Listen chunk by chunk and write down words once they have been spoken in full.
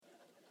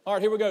All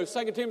right, here we go.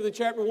 2 Timothy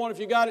chapter 1. If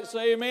you got it,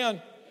 say amen.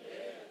 Amen.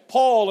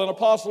 Paul, an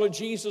apostle of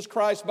Jesus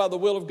Christ by the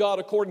will of God,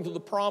 according to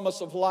the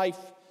promise of life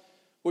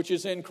which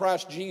is in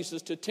Christ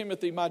Jesus, to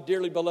Timothy, my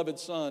dearly beloved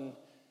son,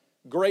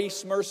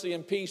 grace, mercy,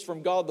 and peace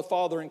from God the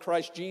Father and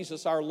Christ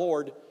Jesus our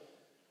Lord.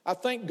 I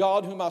thank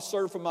God, whom I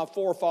serve from my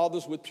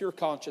forefathers with pure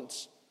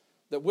conscience,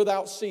 that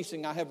without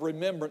ceasing I have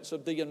remembrance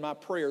of thee in my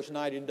prayers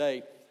night and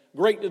day,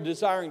 greatly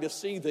desiring to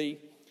see thee,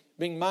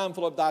 being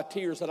mindful of thy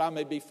tears, that I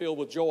may be filled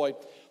with joy.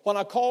 When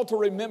I call to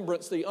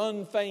remembrance the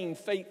unfeigned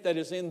faith that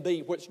is in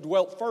thee, which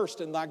dwelt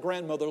first in thy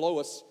grandmother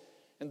Lois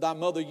and thy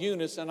mother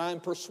Eunice, and I am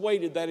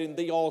persuaded that in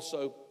thee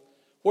also.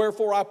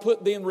 Wherefore I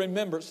put thee in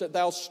remembrance, that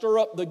thou stir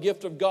up the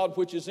gift of God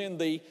which is in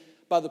thee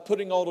by the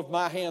putting on of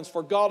my hands.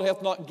 For God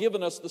hath not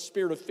given us the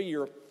spirit of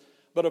fear,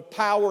 but of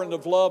power and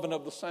of love and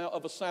of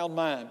a sound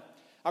mind.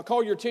 I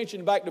call your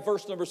attention back to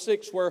verse number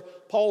 6, where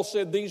Paul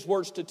said these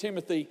words to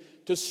Timothy,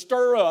 to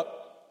stir up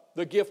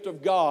the gift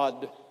of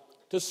God.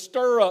 To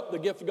stir up the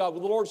gift of God.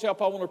 With the Lord's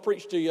help, I want to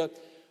preach to you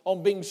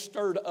on being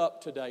stirred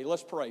up today.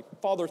 Let's pray.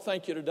 Father,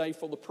 thank you today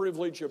for the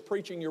privilege of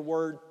preaching your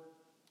word.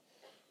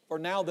 For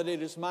now that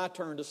it is my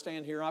turn to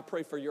stand here, I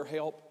pray for your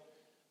help.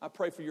 I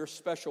pray for your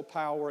special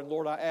power. And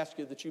Lord, I ask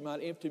you that you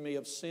might empty me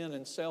of sin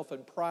and self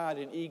and pride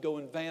and ego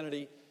and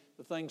vanity,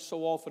 the things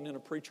so often in a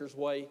preacher's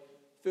way.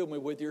 Fill me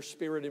with your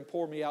Spirit and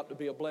pour me out to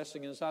be a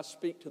blessing. As I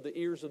speak to the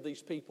ears of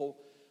these people,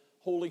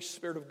 Holy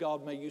Spirit of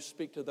God, may you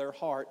speak to their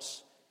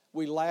hearts.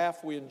 We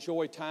laugh, we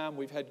enjoy time,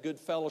 we've had good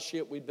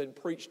fellowship, we've been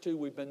preached to,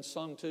 we've been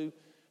sung to.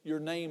 Your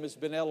name has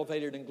been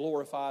elevated and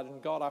glorified.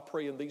 And God, I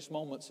pray in these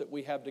moments that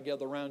we have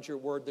together around your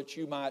word that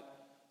you might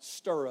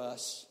stir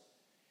us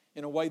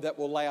in a way that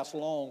will last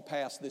long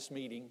past this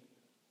meeting,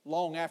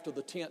 long after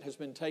the tent has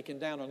been taken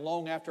down and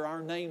long after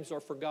our names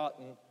are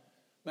forgotten.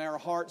 May our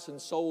hearts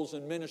and souls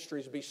and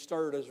ministries be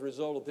stirred as a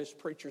result of this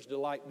Preacher's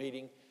Delight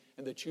meeting,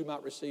 and that you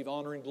might receive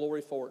honor and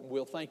glory for it. And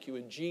we'll thank you.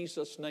 In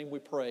Jesus' name we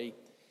pray.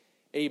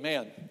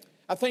 Amen.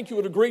 I think you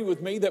would agree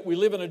with me that we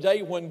live in a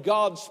day when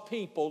God's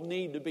people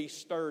need to be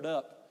stirred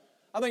up.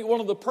 I think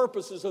one of the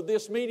purposes of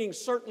this meeting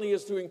certainly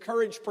is to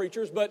encourage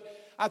preachers,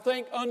 but I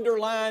think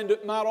underlined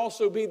might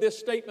also be this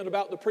statement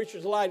about the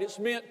Preacher's Delight. It's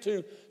meant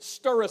to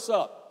stir us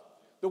up,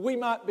 that we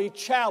might be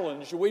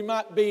challenged, we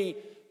might be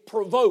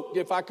provoked,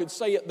 if I could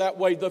say it that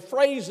way. The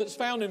phrase that's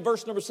found in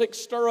verse number 6,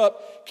 stir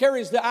up,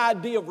 carries the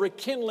idea of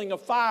rekindling a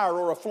fire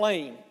or a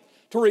flame,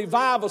 to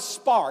revive a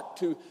spark,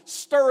 to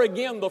stir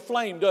again the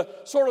flame, to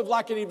sort of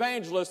like an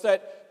evangelist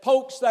that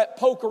pokes that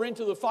poker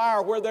into the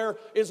fire where there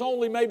is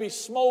only maybe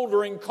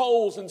smoldering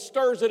coals and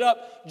stirs it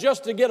up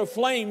just to get a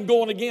flame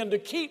going again, to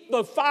keep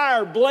the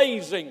fire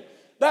blazing.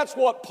 That's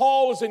what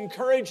Paul is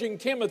encouraging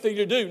Timothy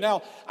to do.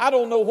 Now, I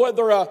don't know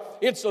whether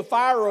it's a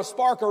fire or a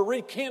spark or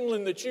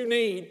rekindling that you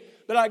need,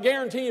 but I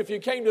guarantee if you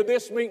came to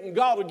this meeting,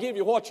 God will give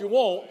you what you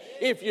want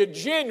if you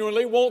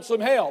genuinely want some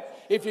help.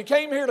 If you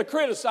came here to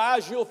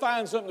criticize, you'll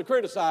find something to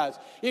criticize.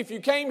 If you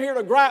came here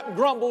to gripe and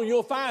grumble,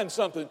 you'll find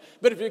something.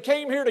 But if you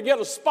came here to get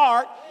a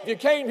spark, if you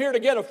came here to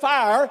get a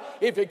fire,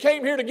 if you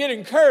came here to get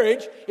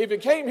encouraged, if you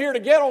came here to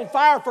get on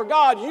fire for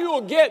God, you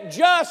will get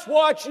just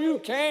what you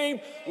came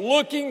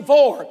looking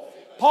for.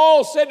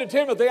 Paul said to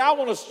Timothy, I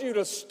want you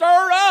to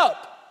stir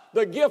up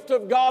the gift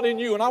of God in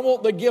you, and I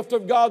want the gift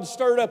of God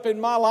stirred up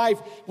in my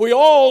life. We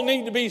all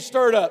need to be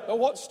stirred up. But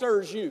what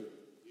stirs you?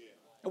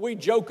 And we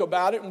joke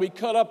about it and we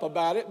cut up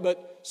about it,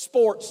 but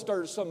sports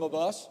stirs some of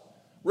us.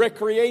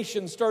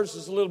 Recreation stirs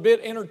us a little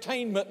bit.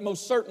 Entertainment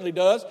most certainly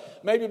does.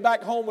 Maybe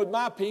back home with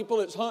my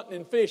people, it's hunting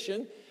and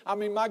fishing. I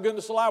mean, my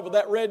goodness alive, with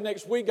that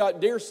rednecks, we got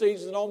deer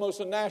season, almost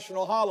a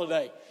national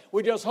holiday.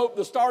 We just hope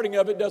the starting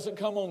of it doesn't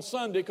come on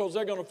Sunday, because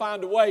they're going to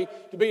find a way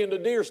to be in the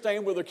deer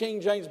stand with a King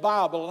James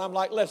Bible. And I'm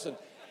like, listen,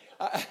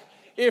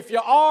 if you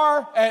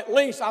are, at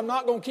least, I'm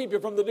not going to keep you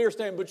from the deer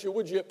stand, but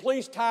would you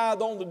please tithe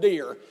on the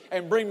deer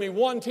and bring me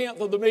 1/10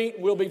 of the meat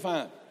and we'll be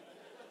fine.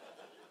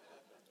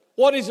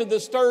 What is it that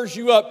stirs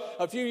you up?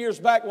 A few years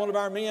back, one of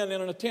our men, in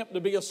an attempt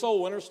to be a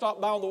soul winner, stopped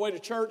by on the way to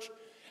church.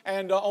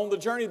 And on the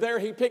journey there,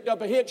 he picked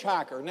up a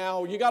hitchhiker.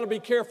 Now, you got to be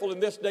careful in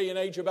this day and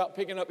age about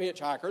picking up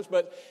hitchhikers,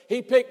 but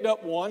he picked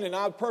up one, and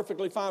I'm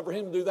perfectly fine for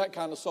him to do that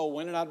kind of soul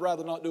winning. I'd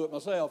rather not do it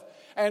myself.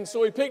 And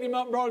so he picked him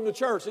up and brought him to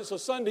church. It's a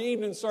Sunday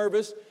evening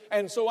service,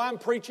 and so I'm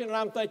preaching, and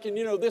I'm thinking,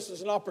 this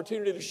is an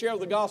opportunity to share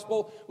the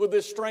gospel with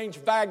this strange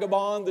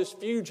vagabond, this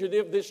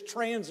fugitive, this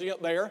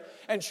transient there.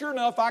 And sure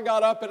enough, I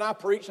got up and I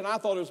preached, and I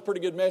thought it was a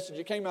pretty good message.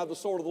 It came out of the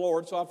sword of the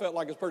Lord, so I felt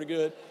like it's pretty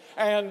good.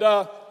 And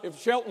if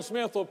Shelton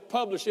Smith will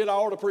publish it, I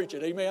ought to preach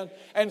it, amen.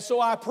 And so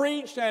I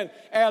preached, and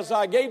as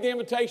I gave the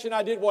invitation,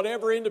 I did what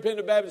every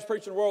independent Baptist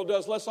preacher in the world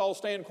does. Let's all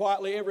stand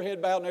quietly, every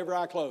head bowed and every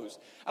eye closed.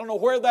 I don't know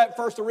where that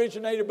first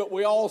originated, but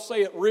we all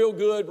say it real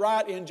good,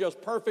 right, in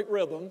just perfect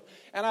rhythm.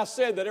 And I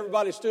said that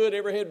everybody stood,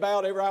 every head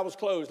bowed, every eye was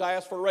closed. I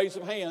asked for a raise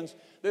of hands.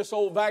 This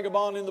old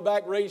vagabond in the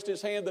back raised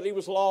his hand that he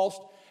was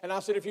lost. And I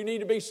said, if you need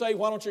to be saved,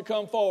 why don't you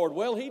come forward?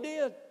 Well, he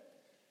did.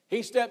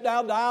 He stepped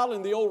down the aisle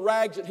in the old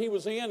rags that he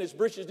was in. His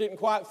breeches didn't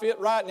quite fit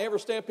right, and every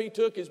step he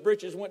took, his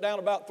breeches went down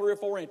about 3 or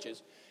 4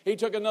 inches. He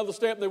took another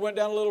step, they went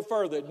down a little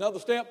further. Another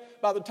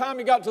step, by the time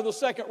he got to the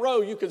second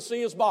row, you could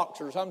see his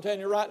boxers, I'm telling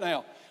you right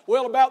now.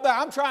 Well, about that,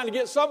 I'm trying to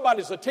get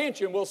somebody's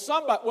attention. Well,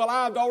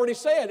 I've already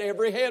said,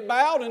 every head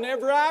bowed and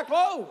every eye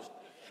closed.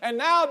 And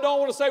now I don't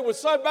want to say, well,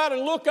 somebody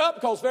look up,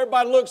 because if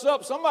everybody looks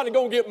up, somebody's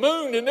going to get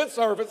mooned in this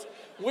service.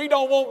 We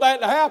don't want that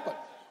to happen.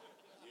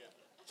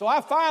 So I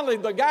finally,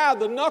 the guy,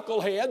 the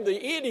knucklehead,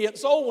 the idiot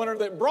soul winner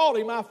that brought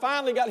him, I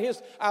finally got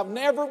his. I've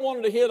never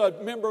wanted to hit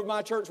a member of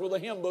my church with a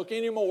hymn book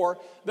any more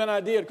than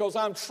I did, because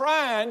I'm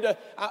trying to,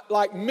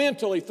 like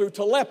mentally through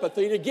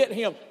telepathy, to get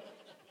him.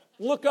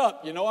 Look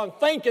up, I'm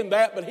thinking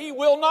that, but he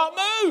will not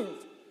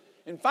move.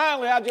 And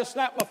finally, I just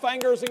snapped my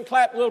fingers and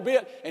clapped a little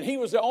bit, and he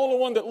was the only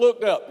one that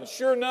looked up. And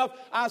sure enough,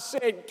 I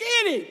said,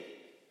 get him.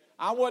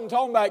 I wasn't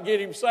talking about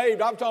get him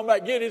saved. I'm talking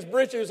about get his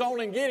britches on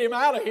and get him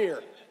out of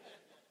here.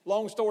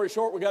 Long story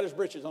short, we got his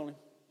britches on him.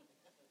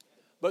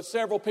 But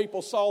several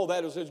people saw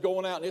that as it was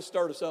going out, and it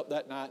stirred us up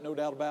that night, no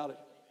doubt about it.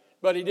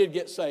 But he did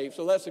get saved,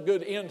 so that's a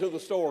good end to the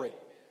story.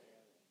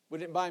 We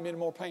didn't buy him any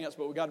more pants,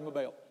 but we got him a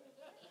belt.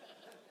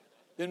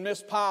 Then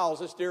Miss Piles,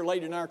 this dear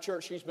lady in our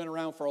church, she's been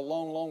around for a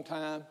long, long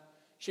time.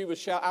 She was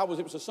shouting.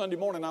 It was a Sunday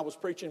morning I was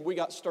preaching. We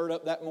got stirred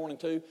up that morning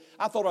too.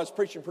 I thought I was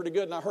preaching pretty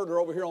good, and I heard her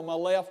over here on my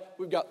left.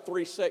 We've got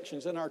 3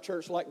 sections in our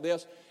church like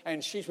this,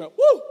 and she went,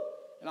 woo!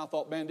 And I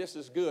thought, man, this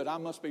is good. I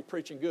must be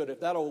preaching good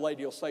if that old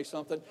lady will say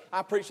something.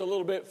 I preached a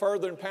little bit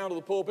further and pounded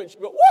the pulpit, and she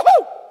go,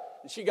 woohoo!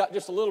 And she got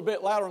just a little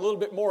bit louder and a little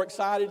bit more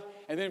excited.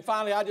 And then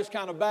finally I just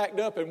kind of backed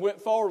up and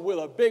went forward with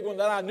a big one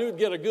that I knew would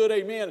get a good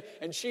amen.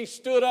 And she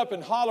stood up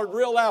and hollered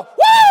real loud,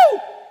 woo!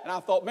 And I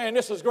thought, man,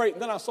 this is great.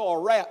 And then I saw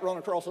a rat run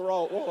across the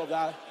wall.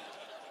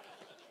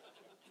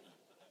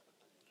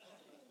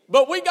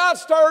 But we got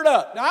stirred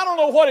up. Now, I don't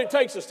know what it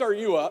takes to stir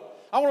you up.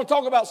 I want to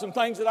talk about some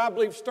things that I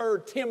believe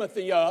stirred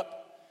Timothy up.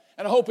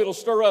 And I hope it'll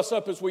stir us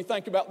up as we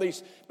think about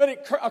these. But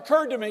it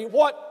occurred to me,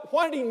 why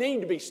did he need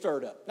to be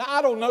stirred up? Now,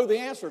 I don't know the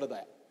answer to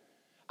that.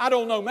 I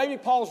don't know. Maybe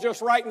Paul's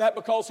just writing that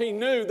because he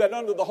knew that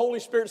under the Holy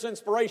Spirit's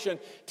inspiration,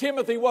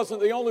 Timothy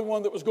wasn't the only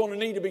one that was going to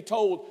need to be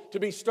told to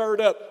be stirred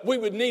up. We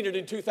would need it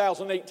in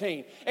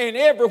 2018 and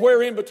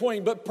everywhere in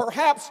between. But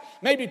perhaps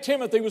maybe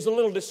Timothy was a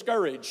little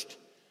discouraged.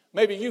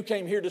 Maybe you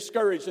came here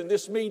discouraged, and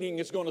this meeting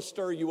is going to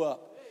stir you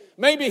up.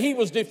 Maybe he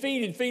was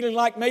defeated, feeling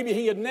like maybe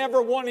he had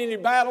never won any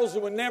battles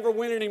and would never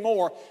win any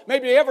more.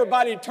 Maybe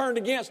everybody had turned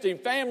against him,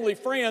 family,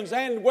 friends,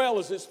 and well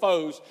as his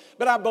foes.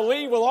 But I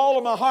believe with all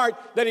of my heart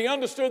that he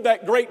understood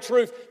that great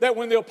truth, that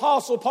when the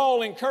Apostle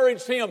Paul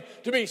encouraged him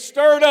to be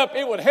stirred up,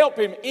 it would help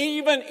him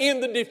even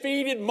in the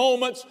defeated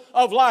moments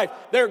of life.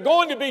 There are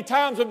going to be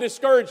times of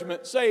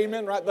discouragement. Say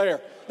amen right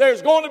there.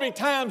 There's going to be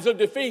times of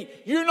defeat.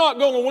 You're not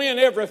going to win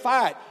every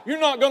fight. You're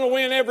not going to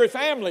win every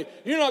family.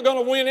 You're not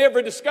going to win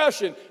every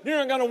discussion. You're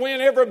not going to win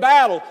every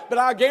battle. But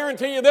I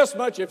guarantee you this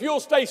much. If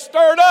you'll stay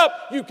stirred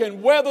up, you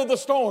can weather the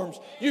storms.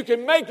 You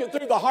can make it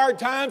through the hard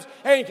times,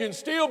 and you can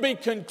still be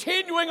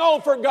continuing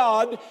on for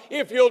God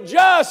if you'll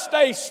just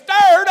stay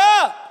stirred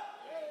up.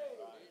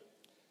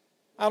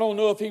 I don't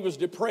know if he was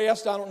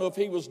depressed. I don't know if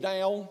he was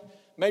down.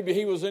 Maybe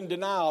he was in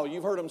denial.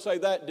 You've heard him say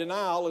that.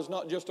 Denial is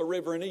not just a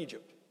river in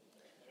Egypt.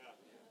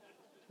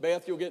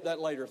 Beth, you'll get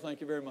that later.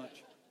 Thank you very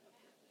much.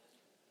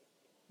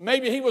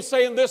 Maybe he was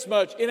saying this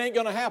much: it ain't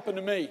going to happen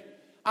to me.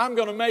 I'm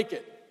going to make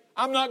it.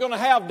 I'm not going to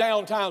have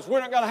down times. We're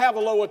not going to have a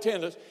low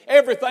attendance.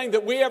 Everything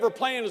that we ever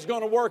plan is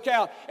going to work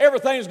out.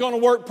 Everything's going to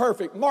work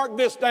perfect. Mark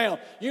this down.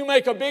 You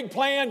make a big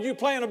plan, you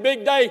plan a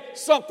big day,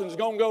 something's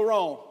going to go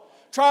wrong.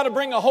 Try to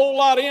bring a whole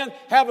lot in,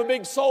 have a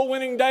big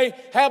soul-winning day,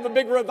 have a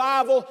big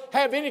revival,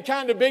 have any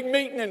kind of big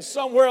meeting, and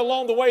somewhere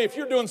along the way, if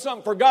you're doing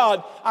something for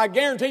God, I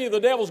guarantee you the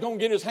devil's going to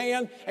get his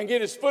hand and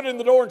get his foot in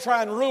the door and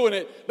try and ruin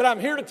it. But I'm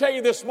here to tell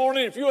you this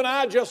morning, if you and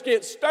I just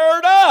get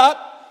stirred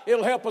up,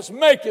 it'll help us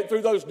make it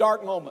through those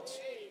dark moments.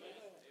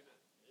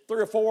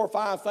 3 or 4 or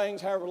 5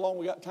 things, however long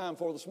we got time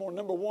for this morning.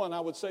 Number 1, I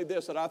would say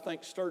this, that I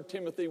think stirred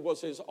Timothy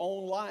was his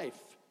own life.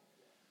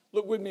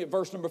 Look with me at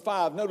verse number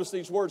 5. Notice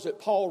these words that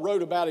Paul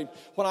wrote about him.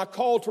 When I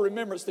call to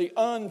remembrance the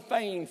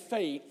unfeigned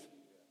faith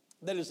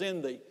that is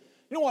in thee.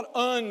 You know what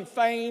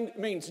unfeigned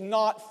means?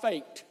 Not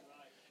faked.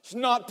 It's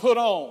not put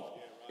on.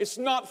 It's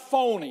not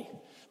phony.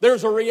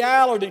 There's a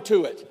reality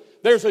to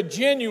it. There's a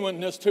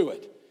genuineness to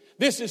it.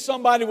 This is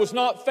somebody who was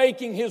not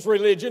faking his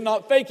religion,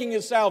 not faking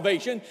his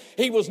salvation.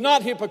 He was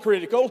not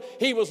hypocritical.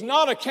 He was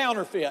not a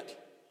counterfeit.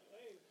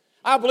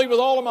 I believe with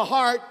all of my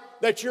heart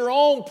that your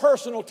own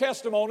personal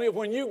testimony of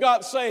when you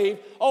got saved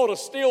ought to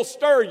still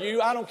stir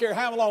you. I don't care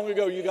how long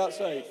ago you got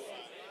saved.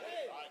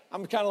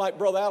 I'm kind of like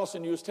Brother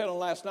Allison, you was telling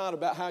last night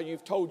about how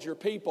you've told your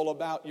people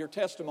about your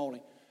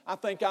testimony. I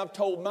think I've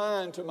told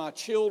mine to my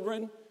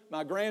children,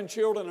 my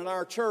grandchildren, and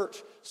our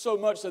church so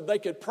much that they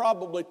could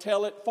probably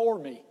tell it for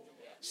me.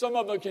 Some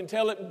of them can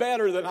tell it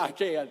better than I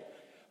can.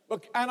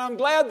 And I'm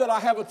glad that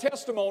I have a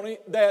testimony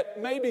that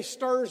maybe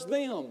stirs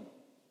them.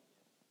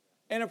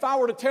 And if I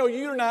were to tell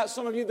you tonight,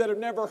 some of you that have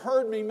never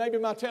heard me, maybe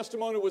my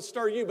testimony would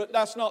stir you, but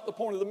that's not the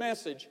point of the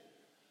message.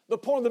 The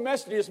point of the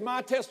message is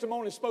my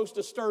testimony is supposed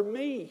to stir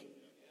me.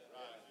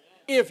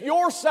 If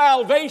your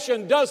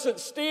salvation doesn't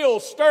still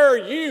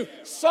stir you,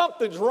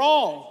 something's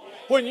wrong.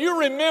 When you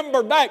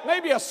remember back,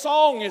 maybe a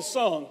song is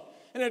sung,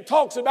 and it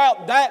talks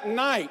about that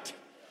night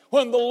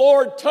when the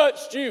Lord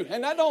touched you,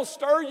 and that don't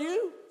stir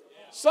you,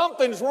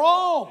 something's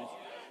wrong.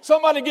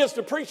 Somebody gets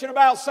to preaching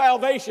about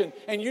salvation,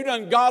 and you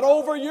done got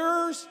over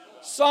yours,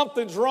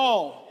 something's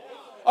wrong.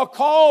 A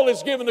call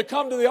is given to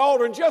come to the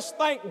altar and just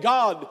thank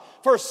God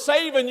for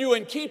saving you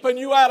and keeping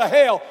you out of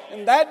hell.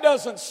 And that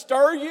doesn't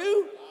stir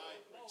you?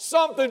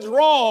 Something's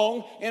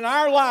wrong in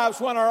our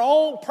lives when our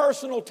own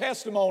personal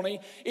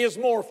testimony is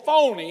more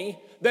phony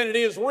than it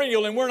is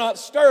real, and we're not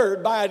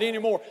stirred by it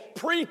anymore.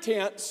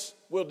 Pretense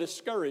will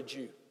discourage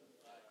you.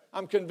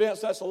 I'm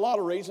convinced that's a lot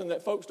of reason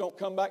that folks don't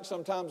come back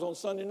sometimes on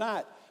Sunday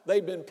night.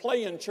 They've been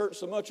playing church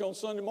so much on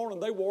Sunday morning,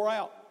 they wore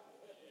out.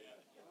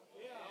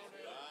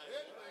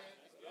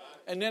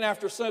 And then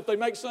if they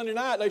make Sunday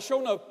night, they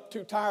sure enough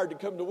too tired to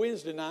come to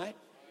Wednesday night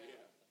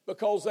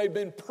because they've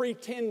been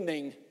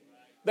pretending.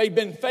 They've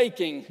been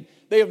faking.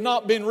 They have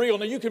not been real.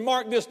 Now, you can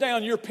mark this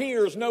down. Your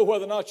peers know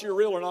whether or not you're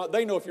real or not.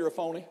 They know if you're a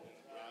phony.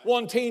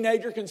 One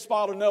teenager can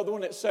spot another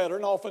one, etc.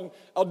 And often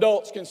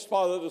adults can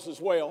spot others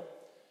as well.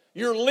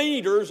 Your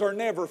leaders are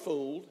never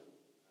fooled.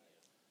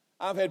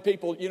 I've had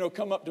people,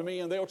 come up to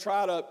me and they'll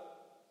try to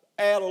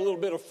add a little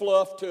bit of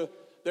fluff to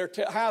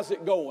how's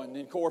it going?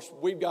 And of course,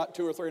 we've got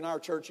 2 or 3 in our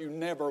church. You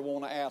never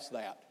want to ask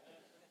that.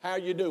 How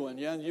you doing?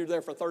 Yeah, and you're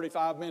there for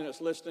 35 minutes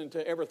listening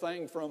to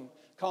everything from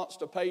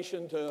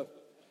constipation to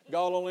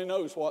God only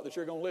knows what that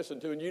you're going to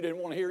listen to, and you didn't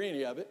want to hear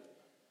any of it.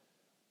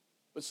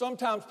 But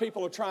sometimes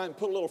people will try and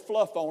put a little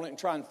fluff on it and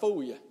try and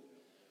fool you.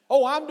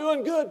 Oh, I'm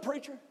doing good,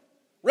 preacher.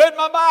 Read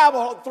my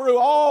Bible through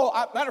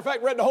matter of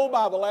fact, read the whole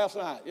Bible last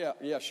night.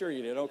 Yeah, sure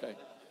you did. Okay.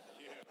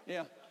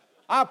 Yeah.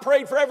 I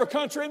prayed for every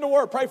country in the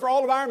world. Prayed for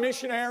all of our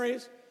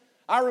missionaries.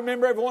 I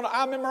remember everyone.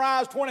 I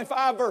memorized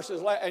 25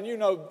 verses. And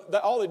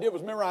that all they did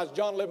was memorize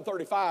John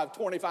 11:35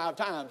 25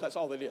 times. That's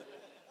all they did.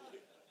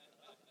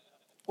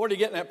 What are you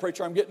getting at,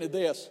 preacher? I'm getting at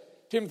this.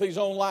 Timothy's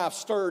own life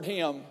stirred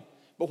him.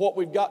 But what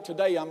we've got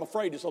today, I'm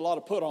afraid, is a lot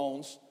of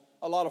put-ons,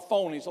 a lot of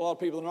phonies, a lot of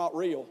people that are not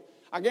real.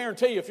 I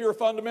guarantee you, if you're a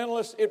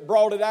fundamentalist, it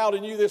brought it out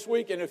in you this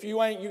week. And if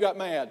you ain't, you got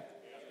mad.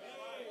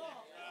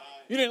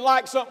 You didn't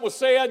like something was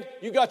said.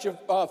 You got your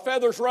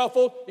feathers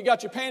ruffled. You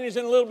got your panties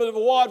in a little bit of a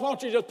wad. Why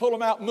don't you just pull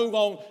them out and move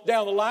on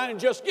down the line and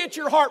just get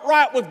your heart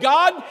right with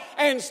God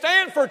and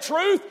stand for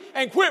truth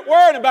and quit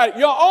worrying about it.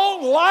 Your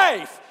own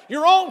life,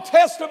 your own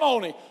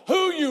testimony,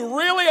 who you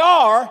really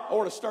are,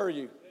 ought to stir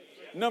you.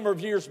 A number of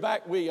years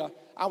back,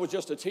 I was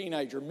just a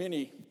teenager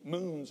many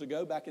moons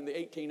ago, back in the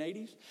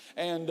 1880s,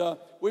 and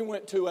we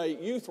went to a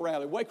youth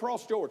rally,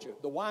 Waycross, Georgia.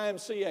 The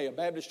YMCA, a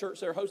Baptist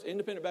church there,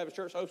 Independent Baptist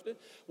Church hosted.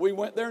 We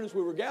went there, and as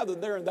we were gathered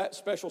there in that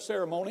special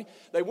ceremony,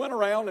 they went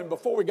around, and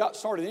before we got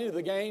started any of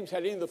the games,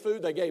 had any of the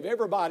food, they gave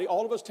everybody,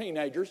 all of us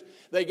teenagers,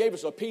 they gave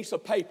us a piece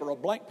of paper, a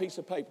blank piece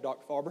of paper,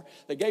 Dr. Farber.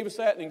 They gave us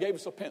that and gave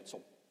us a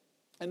pencil.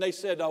 And they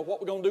said, what are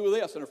we going to do with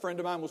this? And a friend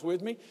of mine was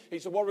with me. He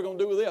said, what are we going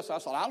to do with this? I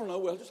said, I don't know.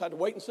 We'll just have to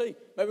wait and see.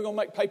 Maybe we're going to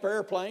make paper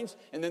airplanes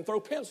and then throw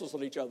pencils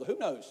at each other. Who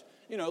knows?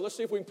 Let's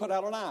see if we can put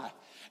out an eye.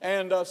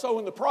 And so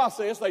in the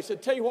process, they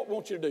said, tell you what we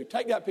want you to do.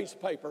 Take that piece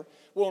of paper.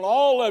 We want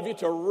all of you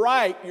to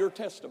write your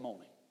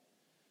testimony.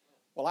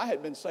 Well, I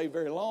hadn't been saved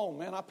very long,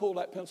 man. I pulled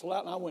that pencil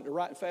out and I went to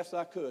write as fast as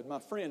I could. My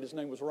friend, his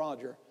name was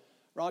Roger.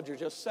 Roger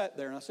just sat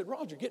there and I said,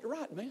 Roger, get to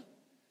writing, man.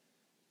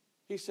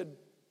 He said,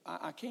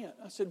 I can't.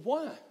 I said,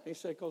 why? He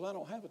said, because I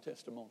don't have a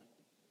testimony.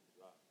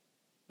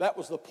 That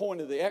was the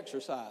point of the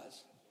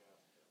exercise,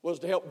 was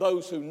to help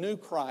those who knew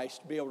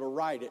Christ be able to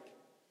write it,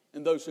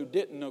 and those who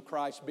didn't know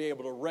Christ be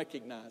able to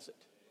recognize it.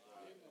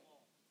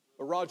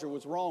 But Roger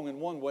was wrong in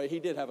one way. He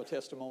did have a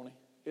testimony.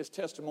 His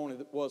testimony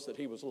was that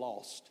he was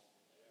lost.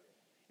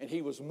 And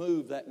he was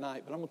moved that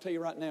night. But I'm going to tell you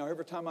right now,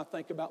 every time I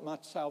think about my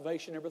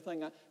salvation,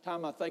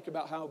 time I think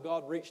about how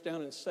God reached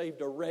down and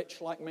saved a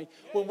wretch like me.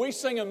 When we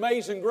sing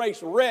Amazing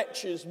Grace,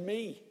 wretch is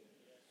me.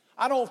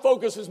 I don't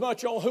focus as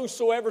much on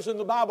whosoever's in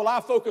the Bible. I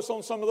focus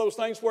on some of those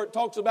things where it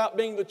talks about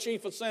being the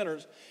chief of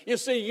sinners. You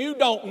see, you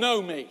don't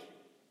know me.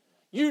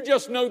 You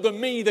just know the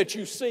me that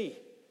you see.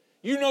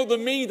 You know the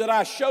me that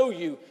I show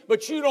you,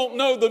 but you don't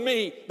know the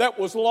me that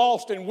was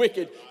lost and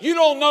wicked. You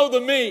don't know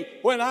the me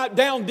when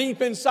down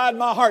deep inside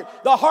my heart.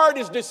 The heart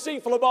is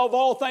deceitful above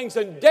all things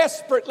and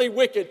desperately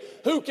wicked.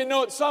 Who can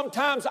know it?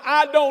 Sometimes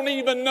I don't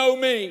even know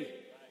me.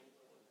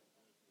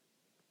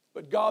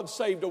 But God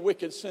saved a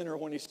wicked sinner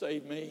when He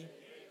saved me.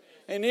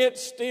 And it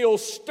still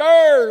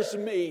stirs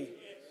me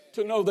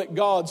to know that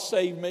God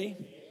saved me.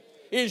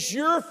 Is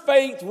your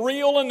faith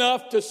real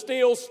enough to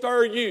still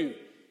stir you?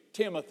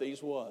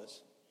 Timothy's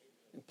was.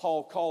 And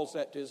Paul calls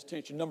that to his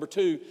attention. Number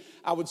 2,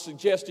 I would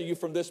suggest to you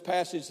from this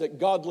passage that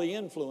godly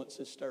influence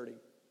is stirred him.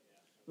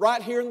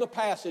 Right here in the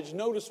passage,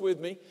 notice with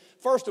me,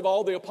 first of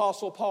all, the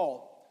Apostle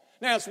Paul.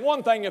 Now, it's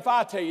one thing if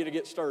I tell you to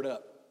get stirred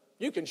up.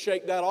 You can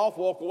shake that off,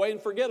 walk away,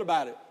 and forget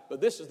about it.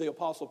 But this is the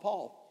Apostle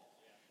Paul.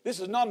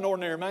 This is not an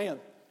ordinary man.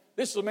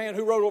 This is a man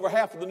who wrote over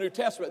half of the New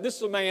Testament. This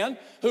is a man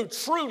who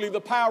truly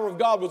the power of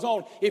God was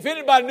on. If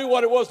anybody knew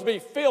what it was to be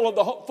filled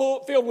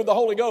with the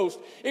Holy Ghost,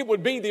 it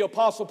would be the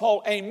Apostle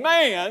Paul. A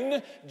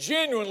man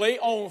genuinely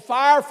on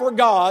fire for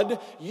God,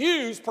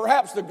 used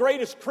perhaps the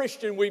greatest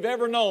Christian we've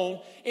ever known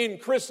in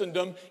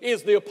Christendom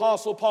is the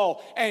Apostle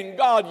Paul. And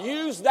God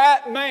used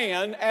that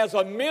man as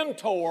a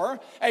mentor,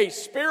 a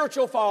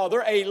spiritual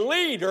father, a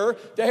leader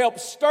to help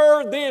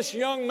stir this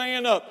young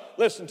man up.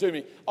 Listen to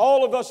me.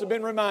 All of us have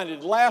been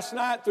reminded last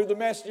night through the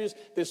messages,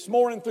 this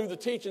morning through the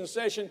teaching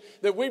session,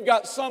 that we've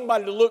got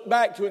somebody to look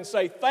back to and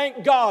say,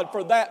 thank God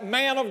for that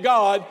man of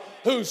God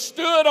who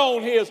stood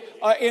on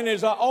in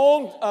his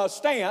own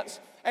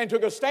stance and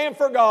took a stand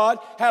for God,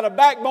 had a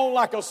backbone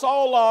like a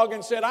saw log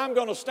and said, I'm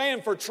going to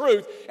stand for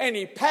truth. And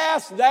he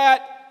passed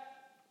that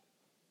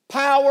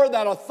power,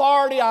 that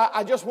authority,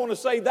 I just want to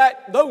say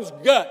that, those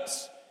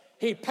guts,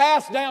 he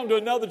passed down to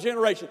another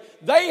generation.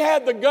 They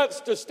had the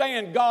guts to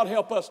stand. God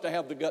help us to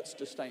have the guts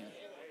to stand.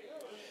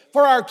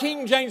 For our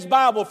King James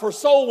Bible, for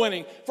soul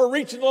winning, for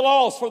reaching the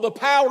lost, for the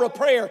power of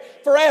prayer,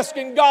 for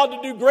asking God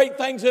to do great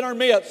things in our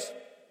midst.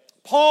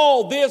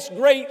 Paul, this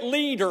great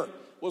leader,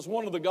 was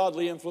one of the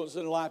godly influences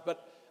in life,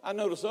 but I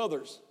notice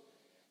others.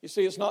 You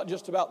see, it's not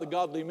just about the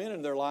godly men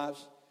in their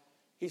lives.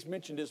 He's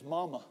mentioned his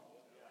mama.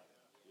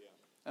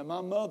 And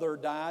my mother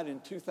died in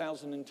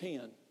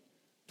 2010.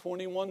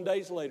 21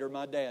 days later,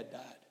 my dad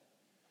died.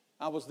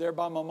 I was there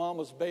by my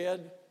mama's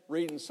bed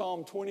reading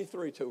Psalm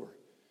 23 to her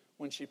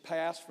when she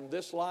passed from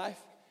this life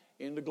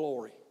into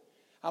glory.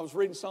 I was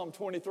reading Psalm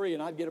 23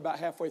 and I'd get about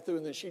halfway through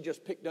and then she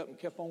just picked up and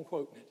kept on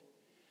quoting it.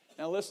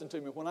 Now listen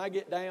to me, when I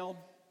get down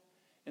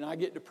and I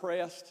get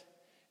depressed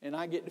and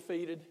I get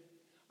defeated,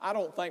 I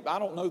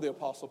don't know the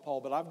Apostle Paul,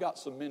 but I've got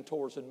some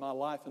mentors in my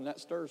life and that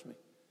stirs me.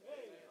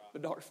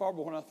 But Dr.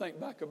 Farber, when I think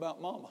back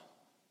about Mama,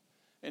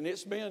 and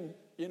it's been,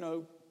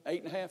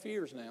 8.5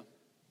 years now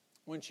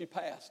when she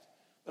passed.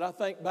 But I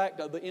think back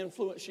to the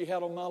influence she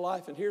had on my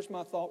life, and here's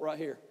my thought right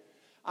here.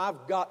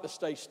 I've got to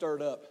stay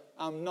stirred up.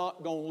 I'm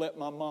not going to let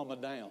my mama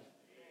down.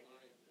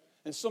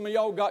 And some of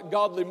y'all got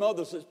godly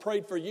mothers that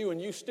prayed for you and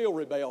you still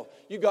rebel.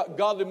 You got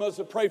godly mothers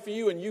that pray for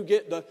you and you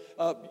get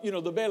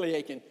the belly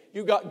aching.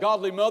 You got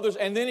godly mothers,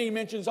 and then he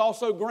mentions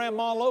also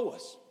Grandma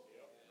Lois.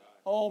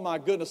 Oh my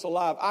goodness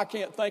alive. I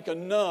can't think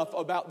enough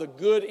about the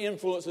good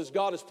influences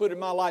God has put in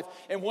my life.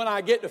 And when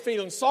I get to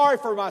feeling sorry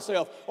for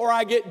myself or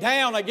I get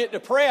down, I get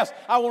depressed,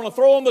 I want to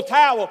throw in the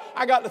towel,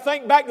 I got to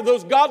think back to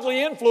those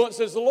godly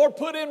influences the Lord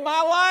put in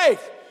my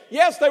life.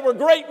 Yes, they were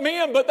great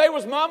men, but they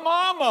was my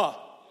mama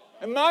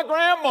and my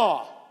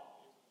grandma.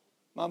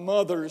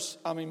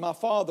 My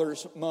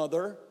father's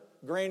mother,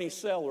 Granny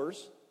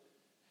Sellars,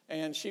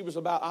 and she was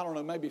about,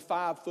 maybe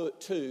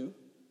 5'2",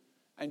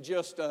 and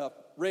just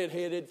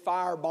redheaded,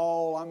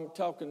 fireball. I'm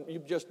talking, you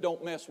just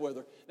don't mess with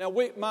her. Now,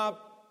 my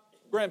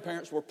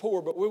grandparents were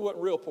poor, but we weren't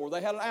real poor.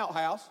 They had an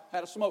outhouse,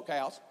 had a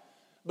smokehouse,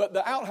 but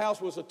the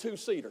outhouse was a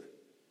 2-seater.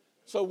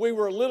 So we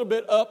were a little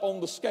bit up on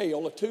the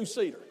scale, a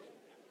 2-seater.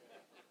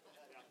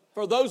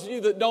 For those of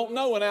you that don't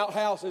know,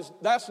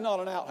 that's not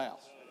an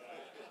outhouse.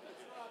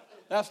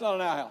 That's not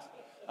an outhouse.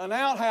 An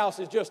outhouse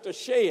is just a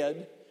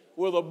shed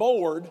with a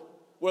board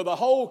with a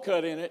hole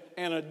cut in it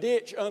and a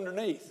ditch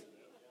underneath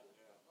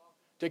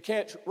to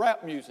catch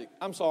rap music.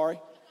 I'm sorry.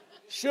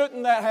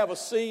 Shouldn't that have a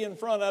C in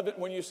front of it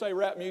when you say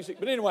rap music?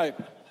 But anyway.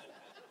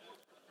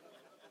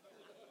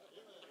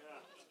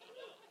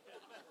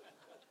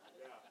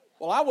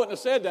 Well, I wouldn't have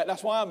said that.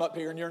 That's why I'm up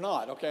here and you're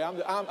not. Okay, I'm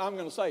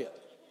going to say it.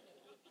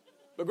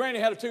 But Granny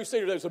had a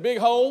 2-seater. There's a big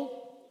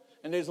hole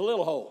and there's a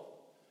little hole.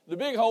 The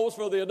big hole is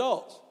for the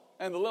adults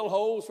and the little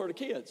hole is for the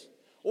kids.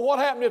 Well, what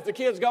happened if the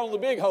kids got on the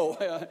big hole?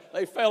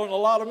 They fell in a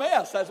lot of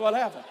mess. That's what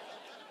happened.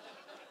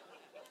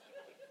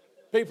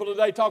 People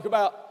today talk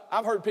about,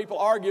 I've heard people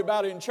argue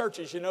about it in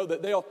churches,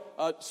 that they'll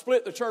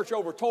split the church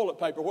over toilet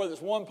paper, whether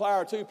it's 1-ply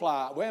or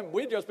 2-ply.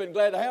 We've just been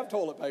glad to have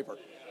toilet paper.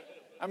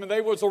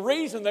 There was a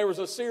reason there was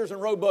a Sears and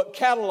Roebuck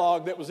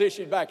catalog that was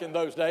issued back in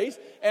those days.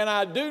 And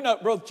I do know,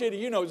 Brother Chitty,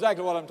 you know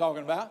exactly what I'm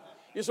talking about.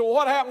 You say, well,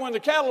 what happened when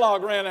the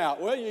catalog ran out?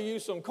 Well, you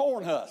used some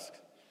corn husk.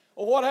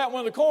 Well, what happened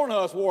when the corn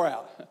husk wore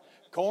out?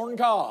 Corn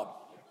cob.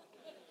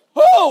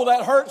 Oh,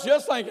 that hurts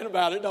just thinking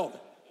about it, don't it?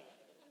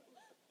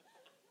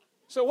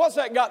 So what's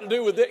that got to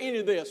do with any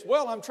of this?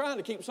 Well, I'm trying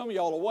to keep some of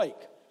y'all awake.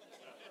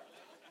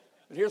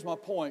 But here's my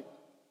point.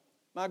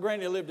 My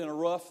granny lived a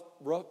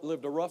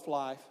rough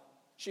life.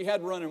 She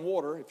had running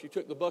water. If you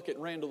took the bucket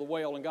and ran to the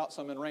well and got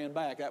some and ran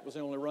back, that was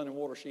the only running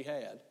water she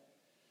had.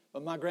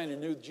 But my granny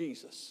knew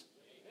Jesus.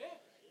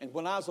 And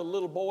when I was a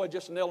little boy,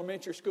 just in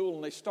elementary school,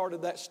 and they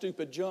started that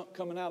stupid junk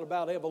coming out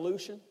about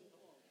evolution,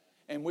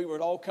 and we were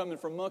all coming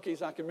from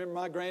monkeys. I can remember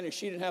my granny,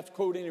 she didn't have to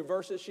quote any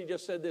verses. She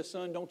just said this,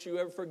 son, don't you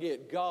ever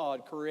forget,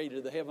 God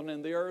created the heaven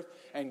and the earth,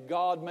 and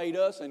God made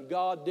us, and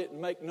God didn't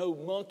make no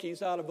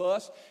monkeys out of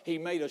us. He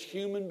made us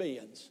human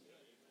beings.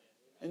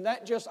 And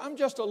I'm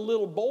just a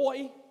little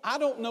boy. I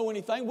don't know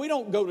anything. We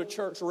don't go to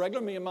church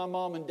regularly, me and my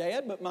mom and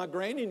dad, but my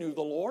granny knew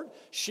the Lord.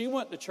 She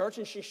went to church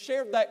and she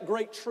shared that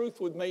great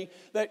truth with me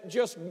that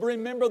just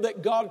remember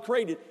that God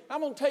created.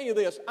 I'm going to tell you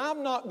this.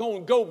 I'm not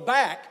going to go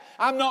back.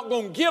 I'm not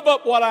going to give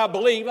up what I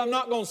believe. I'm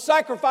not going to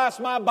sacrifice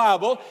my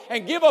Bible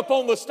and give up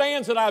on the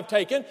stands that I've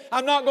taken.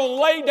 I'm not going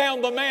to lay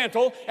down the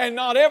mantle and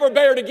not ever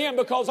bear it again,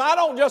 because I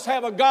don't just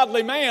have a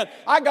godly man.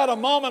 I got a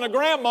mom and a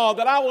grandma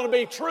that I want to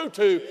be true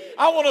to.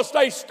 I want to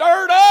stay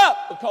stirred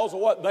up because of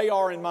what they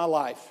are in my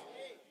life.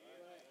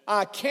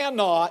 I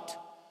cannot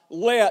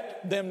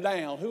let them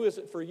down. Who is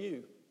it for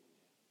you?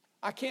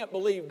 I can't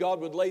believe God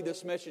would lay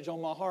this message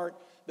on my heart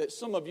that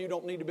some of you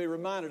don't need to be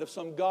reminded of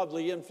some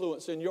godly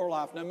influence in your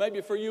life. Now,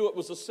 maybe for you it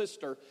was a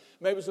sister,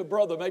 maybe it was a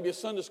brother, maybe a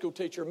Sunday school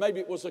teacher, maybe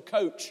it was a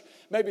coach,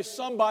 maybe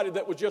somebody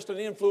that was just an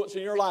influence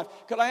in your life.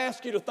 Could I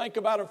ask you to think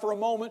about them for a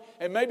moment,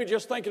 and maybe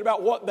just thinking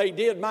about what they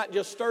did might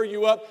just stir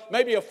you up,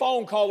 maybe a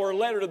phone call or a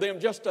letter to them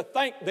just to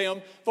thank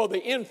them for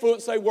the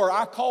influence they were.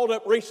 I called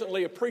up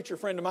recently a preacher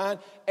friend of mine,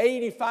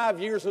 85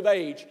 years of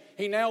age.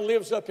 He now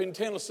lives up in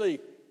Tennessee,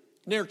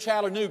 near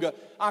Chattanooga.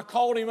 I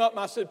called him up and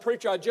I said,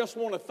 "Preacher, I just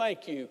want to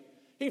thank you."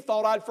 He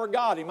thought I'd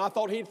forgot him. I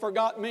thought he'd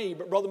forgot me.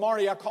 But Brother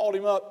Marty, I called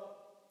him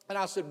up and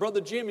I said,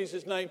 "Brother Jimmy's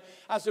his name."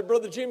 I said,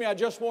 "Brother Jimmy, I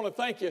just want to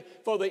thank you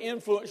for the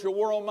influence you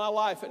were on my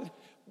life." And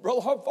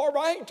Brother Farber,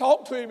 I ain't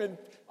talked to him in,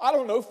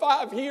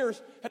 5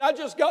 years. And I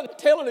just got to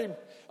telling him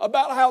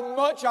about how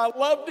much I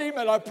loved him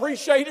and I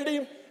appreciated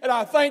him. And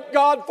I thank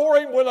God for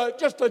him when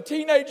just a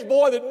teenage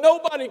boy that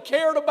nobody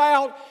cared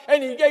about.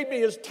 And he gave me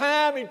his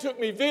time. He took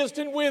me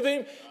visiting with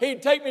him.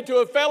 He'd take me to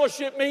a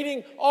fellowship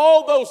meeting,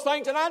 all those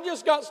things. And I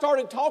just got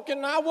started talking,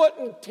 and I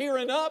wasn't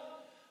tearing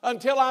up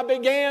until I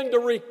began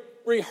to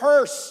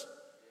rehearse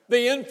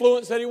the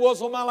influence that he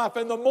was on my life.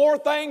 And the more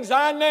things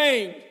I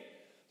named,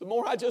 the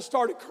more I just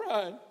started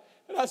crying.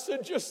 And I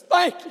said, "Just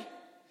thank you.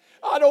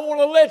 I don't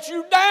want to let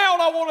you down.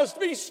 I want us to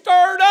be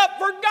stirred up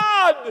for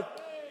God."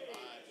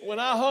 When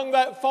I hung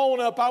that phone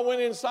up, I went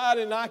inside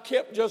and I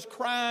kept just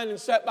crying and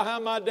sat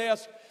behind my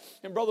desk.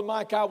 And Brother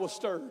Mike, I was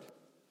stirred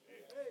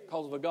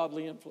because of a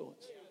godly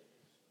influence.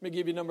 Let me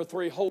give you number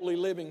 3. Holy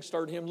living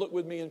stirred him. Look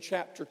with me in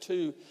chapter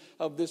 2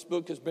 of this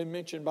book. Has been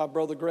mentioned by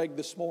Brother Greg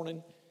this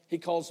morning. He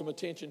calls some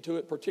attention to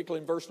it, particularly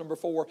in verse number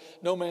 4.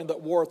 "No man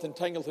that warreth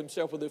entangleth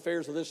himself with the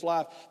affairs of this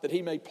life, that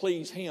he may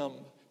please him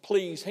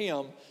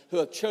who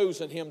hath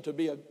chosen him to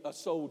be a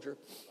soldier."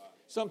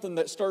 Something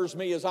that stirs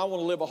me is I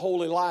want to live a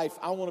holy life.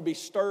 I want to be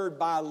stirred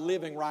by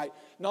living right.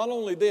 Not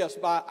only this,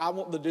 but I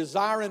want the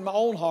desire in my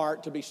own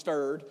heart to be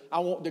stirred. I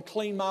want to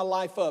clean my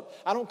life up.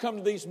 I don't come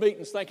to these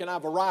meetings thinking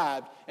I've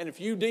arrived. And if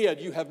you did,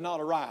 you have not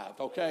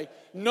arrived, okay?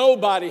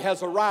 Nobody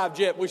has arrived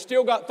yet. We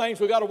still got things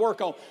we got to work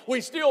on.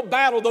 We still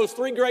battle those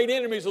 3 great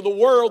enemies of the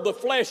world, the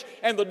flesh,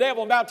 and the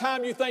devil. About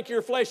time you think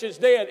your flesh is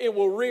dead, it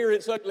will rear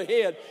its ugly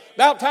head.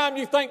 About time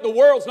you think the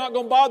world's not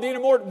going to bother you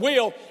anymore, it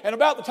will. And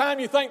about the time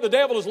you think the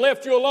devil has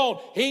left you alone,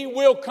 he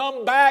will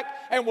come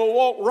back and will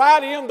walk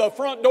right in the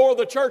front door of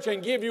the church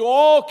and give you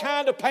all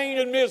kind of pain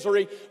and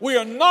misery. We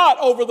are not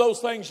over those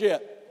things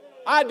yet.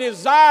 I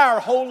desire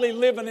holy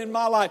living in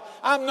my life.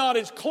 I'm not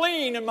as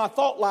clean in my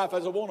thought life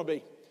as I want to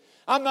be.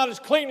 I'm not as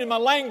clean in my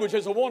language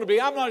as I want to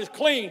be. I'm not as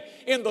clean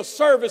in the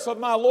service of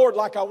my Lord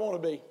like I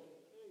want to be.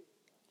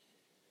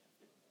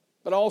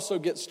 But I also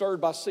get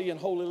stirred by seeing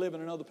holy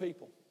living in other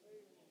people.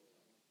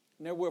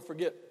 Never will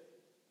forget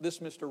this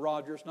Mr.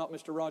 Rogers, not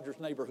Mr. Rogers'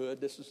 neighborhood.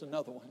 This is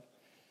another one.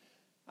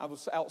 I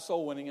was out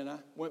soul winning and I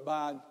went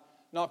by and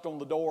knocked on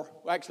the door.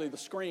 Actually,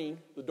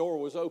 the door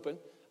was open.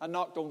 I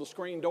knocked on the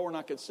screen door and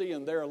I could see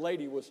in there a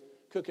lady was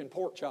cooking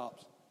pork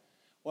chops.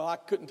 Well, I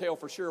couldn't tell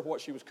for sure what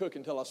she was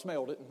cooking until I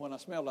smelled it. And when I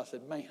smelled it, I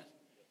said, "Man."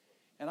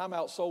 And I'm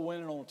out soul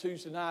winning on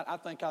Tuesday night. I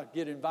think I'd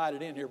get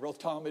invited in here, Brother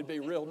Tom. It'd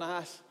be real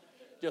nice.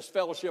 Just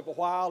fellowship a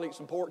while, eat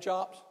some pork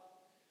chops.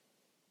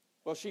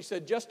 Well, she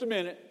said, "Just a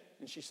minute."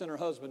 And she sent her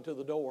husband to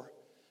the door.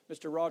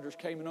 Mr. Rogers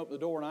came and opened the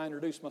door, and I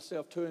introduced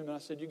myself to him. And I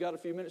said, "You got a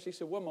few minutes?" He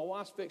said, "Well, my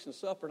wife's fixing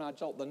supper." And I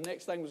thought the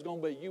next thing was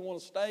going to be, "You want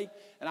to stay?"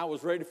 And I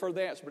was ready for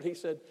the answer. But he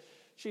said,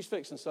 "She's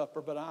fixing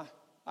supper, but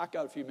I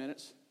got a few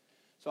minutes."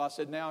 So I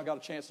said, now I got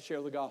a chance to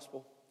share the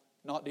gospel,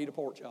 not to eat a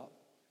pork chop.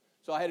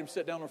 So I had him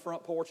sit down on the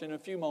front porch, and in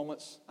a few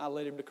moments, I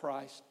led him to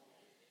Christ.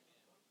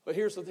 But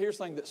here's the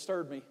thing that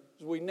stirred me.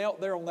 As we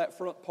knelt there on that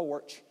front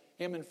porch,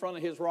 him in front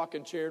of his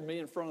rocking chair and me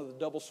in front of the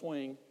double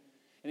swing,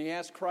 and he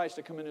asked Christ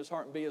to come in his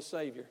heart and be his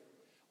Savior.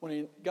 When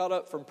he got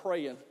up from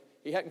praying,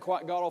 he hadn't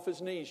quite got off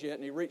his knees yet,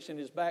 and he reached in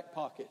his back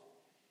pocket,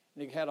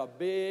 and he had a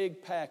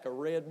big pack of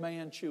Red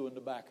Man chewing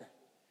tobacco.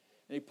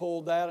 And he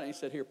pulled that, and he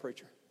said, "Here,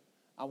 preacher,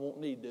 I won't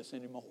need this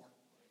anymore."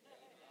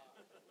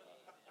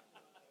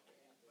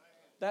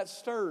 That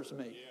stirs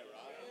me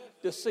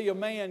to see a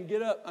man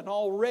get up, and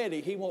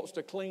already he wants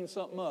to clean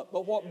something up.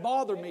 But what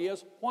bothered me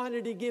is, why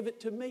did he give it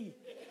to me?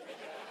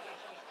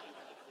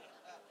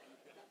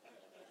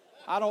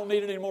 I don't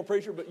need it anymore,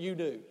 preacher, but you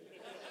do.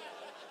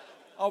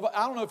 I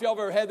don't know if y'all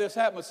have ever had this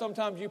happen, but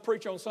sometimes you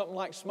preach on something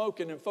like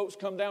smoking and folks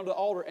come down to the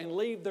altar and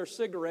leave their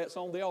cigarettes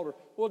on the altar.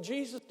 Well,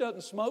 Jesus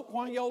doesn't smoke.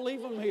 Why y'all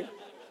leave them here?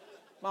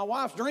 My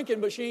wife's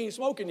drinking, but she ain't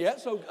smoking yet,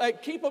 so hey,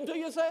 keep them to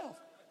yourself.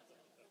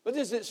 But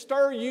does it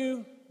stir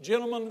you,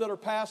 gentlemen that are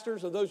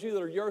pastors, or those of you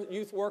that are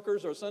youth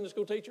workers or a Sunday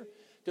school teacher,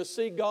 to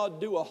see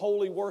God do a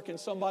holy work in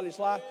somebody's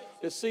life,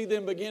 to see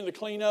them begin to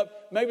clean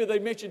up? Maybe they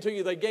mentioned to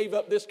you they gave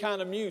up this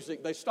kind of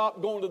music. They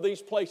stopped going to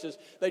these places.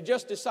 They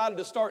just decided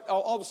to start,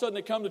 all of a sudden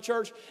they come to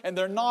church and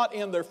they're not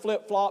in their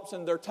flip-flops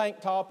and their tank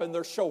top and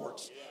their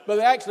shorts. But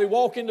they actually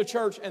walk into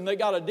church and they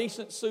got a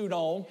decent suit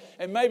on.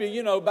 And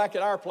maybe, back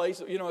at our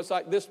place, it's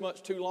like this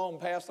much too long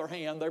past their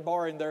hand. They're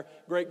borrowing their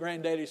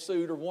great-granddaddy's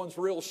suit, or one's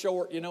real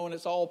short, and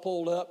it's all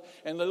pulled up.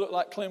 And they look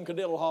like Clem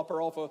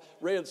Cadiddlehopper off of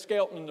Red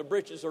Skelton, and the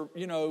breeches are,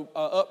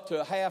 up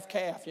to a half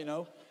calf,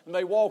 and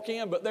they walk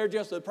in, but they're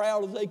just as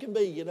proud as they can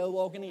be,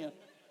 walking in.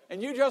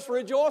 And you just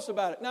rejoice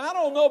about it. Now, I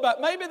don't know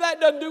maybe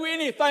that doesn't do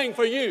anything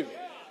for you.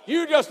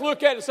 You just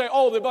look at it and say,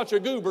 oh, they're a bunch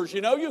of goobers,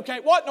 you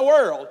can't, what in the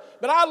world?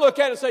 But I look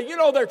at it and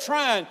say, they're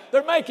trying,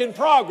 they're making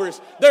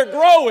progress, they're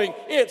growing.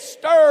 It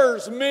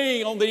stirs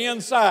me on the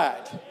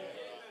inside.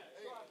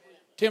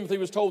 Timothy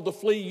was told to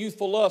flee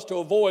youthful lust, to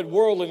avoid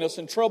worldliness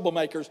and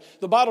troublemakers.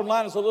 The bottom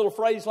line is a little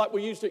phrase like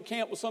we used at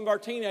camp with some of our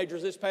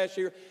teenagers this past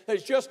year.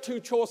 There's just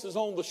two choices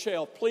on the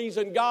shelf,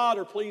 pleasing God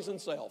or pleasing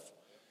self.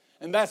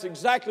 And that's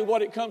exactly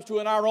what it comes to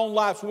in our own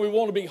lives when we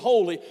want to be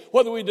holy.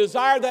 Whether we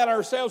desire that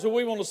ourselves or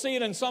we want to see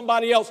it in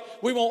somebody else,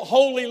 we want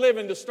holy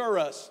living to stir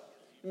us.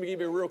 Let me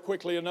give you real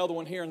quickly another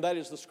one here, and that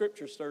is the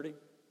Scripture study.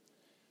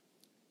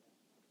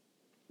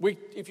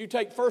 If you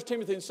take 1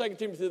 Timothy and 2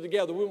 Timothy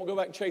together, we won't go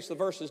back and chase the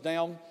verses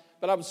down.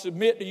 But I would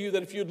submit to you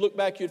that if you'd look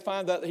back, you'd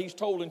find that he's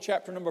told in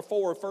chapter number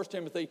 4 of 1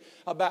 Timothy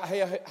about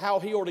how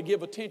he ought to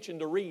give attention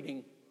to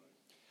reading.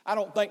 I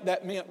don't think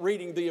that meant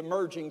reading the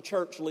emerging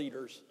church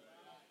leaders.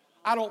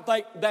 I don't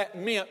think that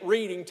meant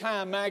reading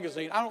Time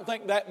magazine. I don't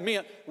think that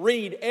meant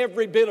read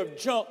every bit of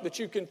junk that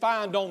you can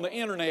find on the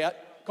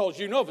internet, because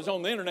if it's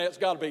on the internet, it's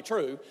got to be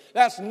true.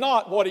 That's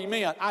not what he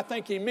meant. I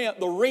think he meant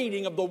the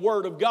reading of the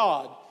Word of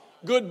God.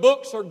 Good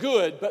books are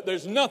good, but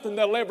there's nothing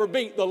that'll ever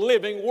beat the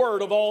living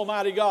Word of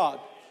Almighty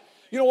God.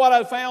 You know what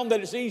I found that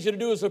it's easy to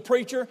do as a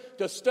preacher?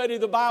 To study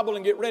the Bible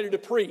and get ready to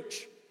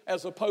preach,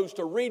 as opposed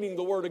to reading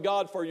the Word of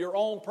God for your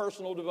own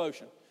personal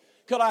devotion.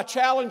 Could I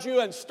challenge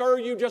you and stir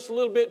you just a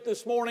little bit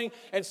this morning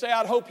and say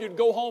I'd hope you'd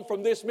go home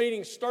from this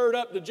meeting stirred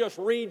up to just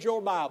read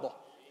your Bible?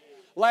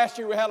 Last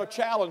year we had a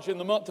challenge in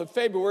the month of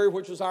February,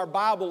 which was our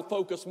Bible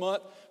focus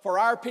month, for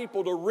our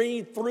people to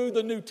read through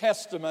the New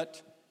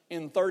Testament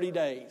in 30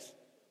 days.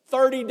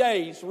 30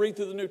 days to read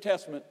through the New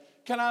Testament.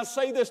 Can I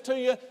say this to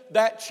you?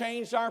 That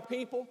changed our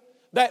people.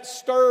 That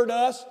stirred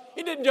us.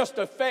 It didn't just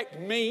affect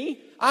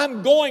me.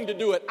 I'm going to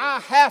do it. I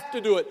have to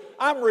do it.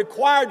 I'm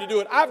required to do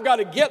it. I've got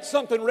to get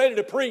something ready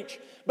to preach.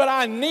 But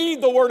I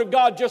need the Word of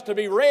God just to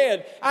be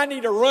read. I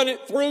need to run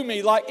it through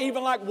me,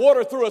 even like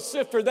water through a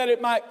sifter, that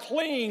it might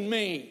clean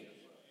me.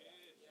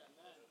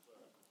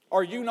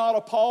 Are you not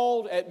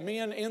appalled at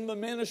men in the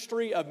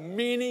ministry of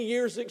many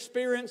years'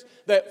 experience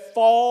that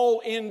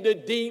fall into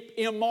deep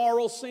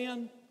immoral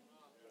sin?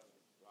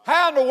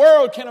 How in the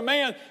world can a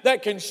man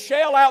that can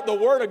shell out the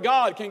Word of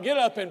God, can get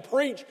up and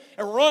preach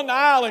and run the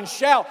aisle and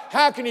shout,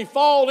 how can he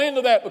fall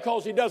into that?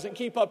 Because he doesn't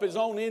keep up his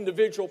own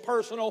individual,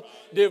 personal,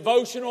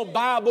 devotional,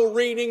 Bible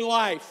reading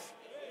life.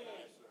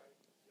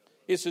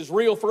 It's as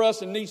real for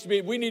us and needs to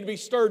be. We need to be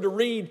stirred to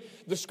read.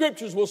 The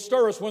Scriptures will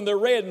stir us when they're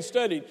read and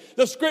studied.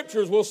 The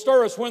Scriptures will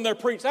stir us when they're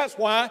preached. That's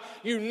why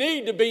you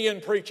need to be in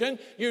preaching.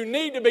 You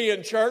need to be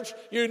in church.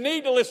 You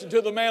need to listen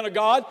to the man of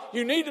God.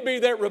 You need to be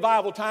there at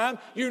revival time.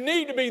 You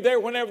need to be there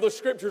whenever the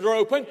Scriptures are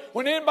open.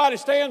 When anybody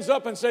stands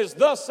up and says,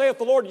 thus saith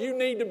the Lord, you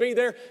need to be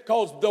there,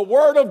 because the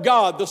Word of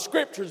God, the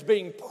Scriptures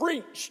being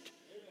preached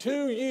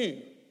to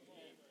you,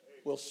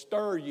 will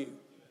stir you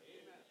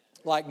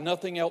like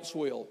nothing else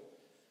will.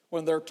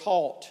 When they're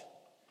taught,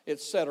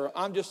 etc.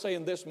 I'm just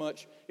saying this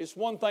much. It's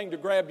one thing to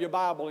grab your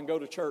Bible and go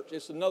to church.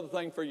 It's another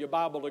thing for your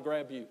Bible to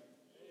grab you.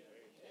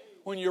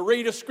 When you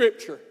read a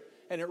Scripture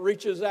and it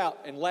reaches out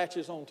and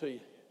latches onto you.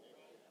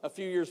 A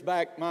few years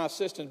back, my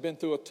assistant had been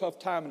through a tough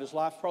time in his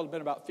life. Probably been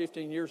about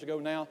 15 years ago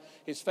now.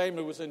 His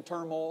family was in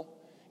turmoil.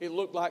 It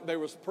looked like there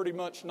was pretty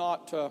much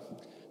not a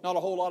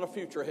whole lot of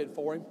future ahead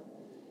for him.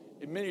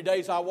 In many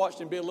days, I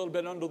watched him be a little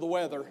bit under the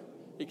weather.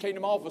 He came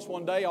to my office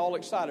one day all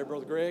excited,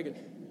 Brother Greg, and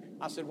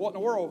I said, what in the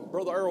world?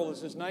 Brother Earl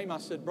is his name. I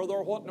said, Brother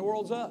Earl, what in the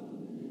world's up?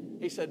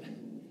 He said,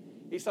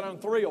 I'm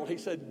thrilled. He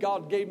said,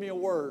 God gave me a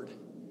word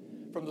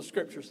from the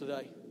Scriptures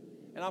today.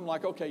 And I'm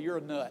like, okay, you're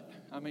a nut.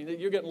 I mean,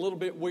 you're getting a little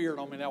bit weird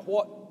on me now.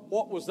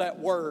 What was that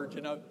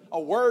word, A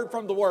word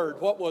from the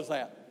Word. What was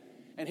that?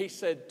 And he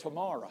said,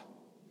 tomorrow.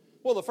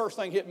 Well, the first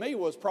thing hit me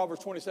was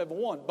Proverbs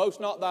 27:1.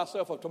 Boast not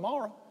thyself of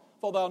tomorrow,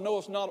 for thou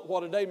knowest not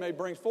what a day may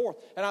bring forth.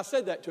 And I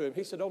said that to him.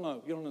 He said, oh,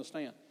 no, you don't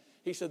understand.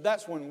 He said,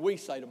 that's when we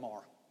say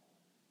tomorrow.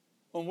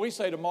 When we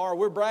say tomorrow,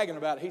 we're bragging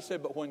about it. He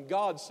said, but when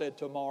God said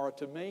tomorrow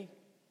to me,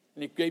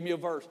 and he gave me a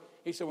verse,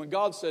 he said, when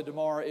God said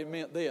tomorrow, it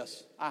meant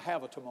this: I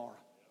have a tomorrow.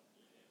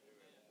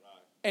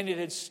 And it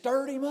had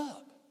stirred him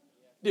up.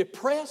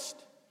 Depressed,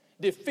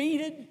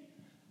 defeated,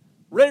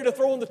 ready to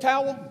throw in the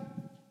towel.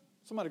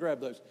 Somebody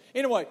grab those.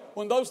 Anyway,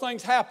 when those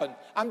things happen,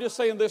 I'm just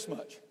saying this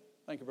much.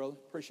 Thank you, brother.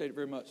 Appreciate it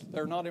very much.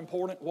 They're not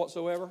important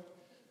whatsoever.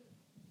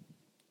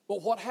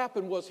 But what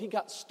happened was he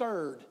got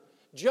stirred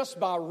just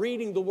by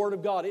reading the Word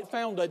of God. It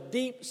found a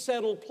deep,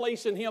 settled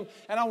place in him,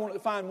 and I want to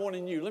find one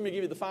in you. Let me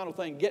give you the final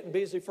thing. Getting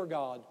busy for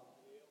God.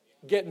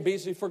 Getting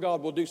busy for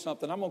God will do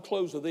something. I'm going to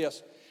close with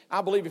this.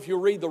 I believe if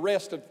you'll read the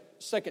rest of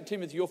 2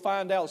 Timothy, you'll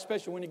find out,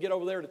 especially when you get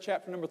over there to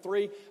chapter number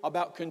 3,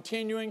 about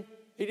continuing.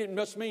 He didn't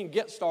just mean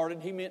get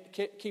started. He meant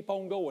keep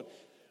on going.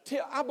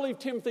 I believe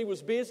Timothy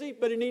was busy,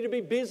 but he needed to be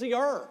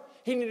busier.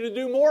 He needed to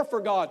do more for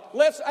God.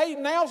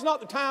 Now's not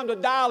the time to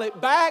dial it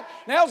back.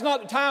 Now's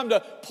not the time to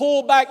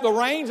pull back the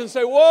reins and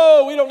say,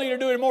 whoa, we don't need to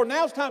do it anymore.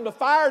 Now's time to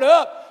fire it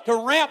up,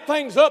 to ramp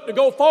things up, to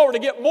go forward, to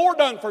get more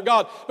done for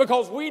God,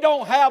 because we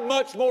don't have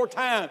much more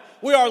time.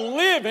 We are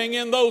living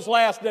in those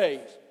last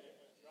days.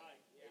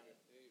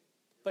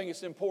 I think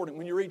it's important.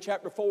 When you read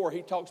chapter 4,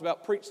 he talks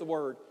about preach the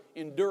word,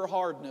 endure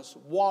hardness,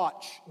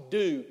 watch,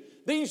 do.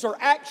 These are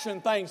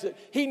action things that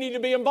he needed to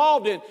be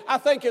involved in. I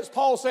think it's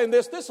Paul saying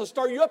this will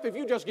stir you up if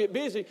you just get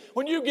busy.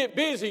 When you get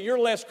busy, you're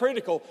less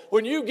critical.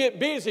 When you get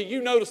busy,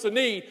 you notice the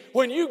need.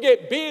 When you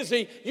get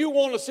busy, you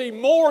want to see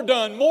more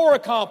done, more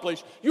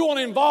accomplished. You want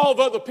to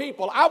involve other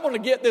people. I want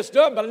to get this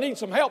done, but I need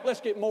some help.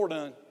 Let's get more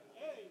done.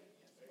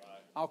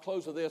 I'll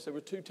close with this. There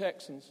were 2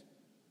 Texans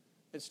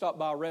that stopped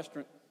by a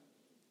restaurant.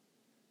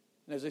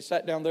 And as they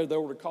sat down there, they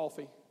ordered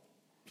coffee.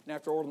 And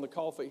after ordering the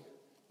coffee,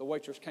 the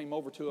waitress came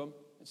over to them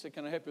and said,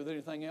 "Can I help you with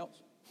anything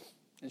else?"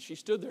 And she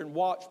stood there and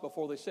watched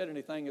before they said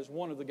anything as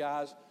one of the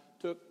guys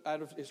took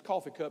out of his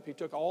coffee cup, he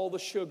took all the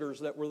sugars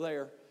that were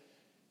there.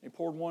 He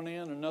poured one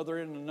in, another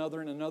in,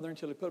 another in, another,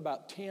 until he put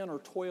about 10 or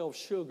 12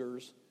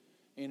 sugars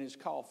in his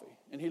coffee.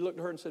 And he looked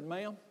at her and said,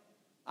 "Ma'am,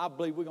 I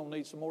believe we're going to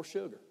need some more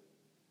sugar."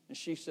 And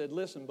she said,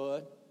 "Listen,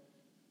 bud,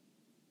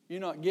 you're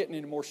not getting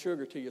any more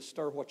sugar till you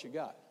stir what you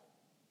got."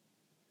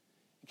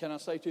 And can I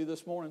say to you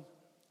this morning,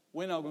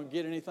 we're not going to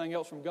get anything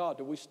else from God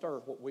till we stir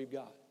what we've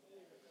got.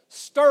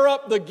 Stir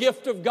up the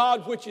gift of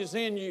God which is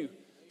in you.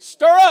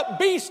 Stir up,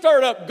 be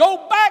stirred up.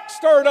 Go back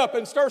stirred up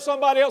and stir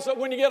somebody else up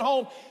when you get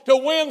home to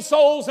win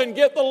souls and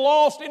get the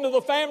lost into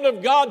the family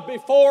of God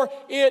before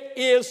it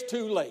is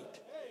too late.